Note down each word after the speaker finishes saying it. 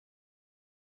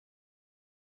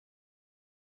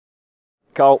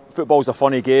Carl, football's a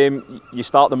funny game. You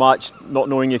start the match not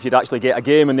knowing if you'd actually get a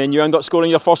game, and then you end up scoring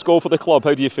your first goal for the club.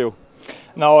 How do you feel?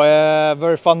 No,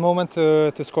 very fun moment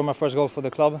to score my first goal for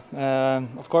the club,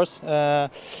 of course,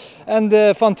 and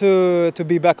fun to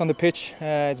be back on the pitch.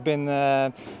 It's been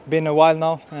a while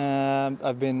now.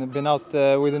 I've been out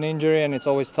with an injury, and it's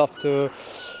always tough to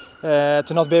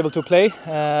not be able to play.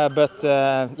 But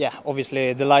yeah,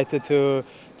 obviously delighted to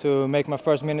make my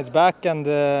first minutes back, and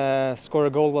score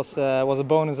a goal was a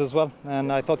bonus as well.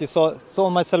 And I thought you saw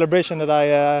my celebration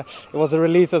that it was a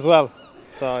release as well,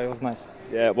 so it was nice.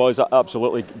 Yeah, it was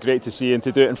absolutely great to see, and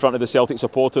to do it in front of the Celtic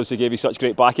supporters who gave you such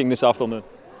great backing this afternoon.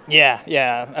 Yeah,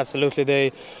 absolutely.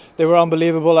 They were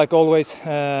unbelievable, like always,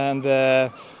 and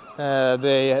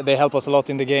they help us a lot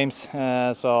in the games.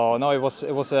 So no, it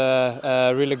was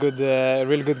a really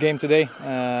good game today.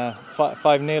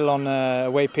 5-0 on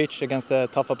away pitch against a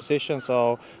tough opposition.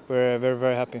 So we're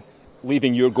very happy.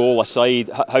 Leaving your goal aside,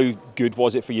 how good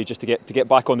was it for you just to get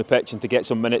back on the pitch and to get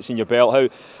some minutes in your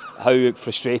belt? How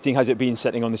frustrating has it been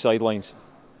sitting on the sidelines?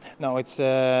 No, it's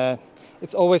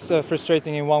always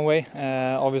frustrating in one way.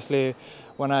 Obviously,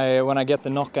 when I get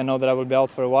the knock, I know that I will be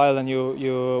out for a while, and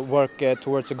you work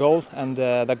towards a goal, and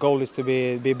that goal is to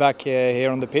be back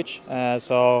here on the pitch.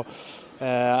 So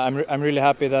I'm really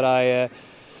happy that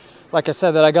like I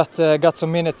said, that I got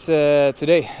some minutes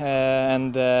today,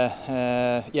 and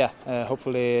yeah,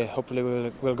 hopefully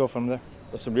we'll go from there.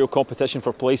 There's some real competition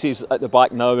for places at the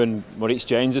back now, and Maurice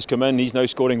Jens has come in. He's now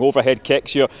scoring overhead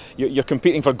kicks. You're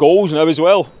competing for goals now as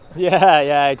well.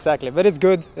 Yeah, exactly. But it's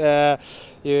good.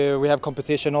 We have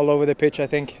competition all over the pitch, I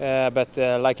think. But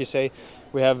like you say,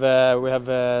 we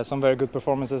have some very good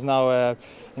performances now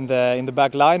in the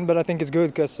back line. But I think it's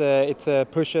good because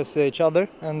it pushes each other,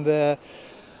 and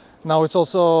now it's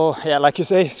also, yeah, like you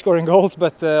say, scoring goals,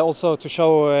 but also to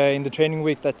show in the training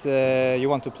week that you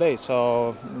want to play.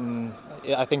 So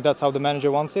I think that's how the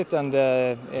manager wants it, and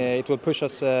it will push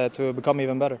us to become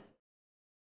even better.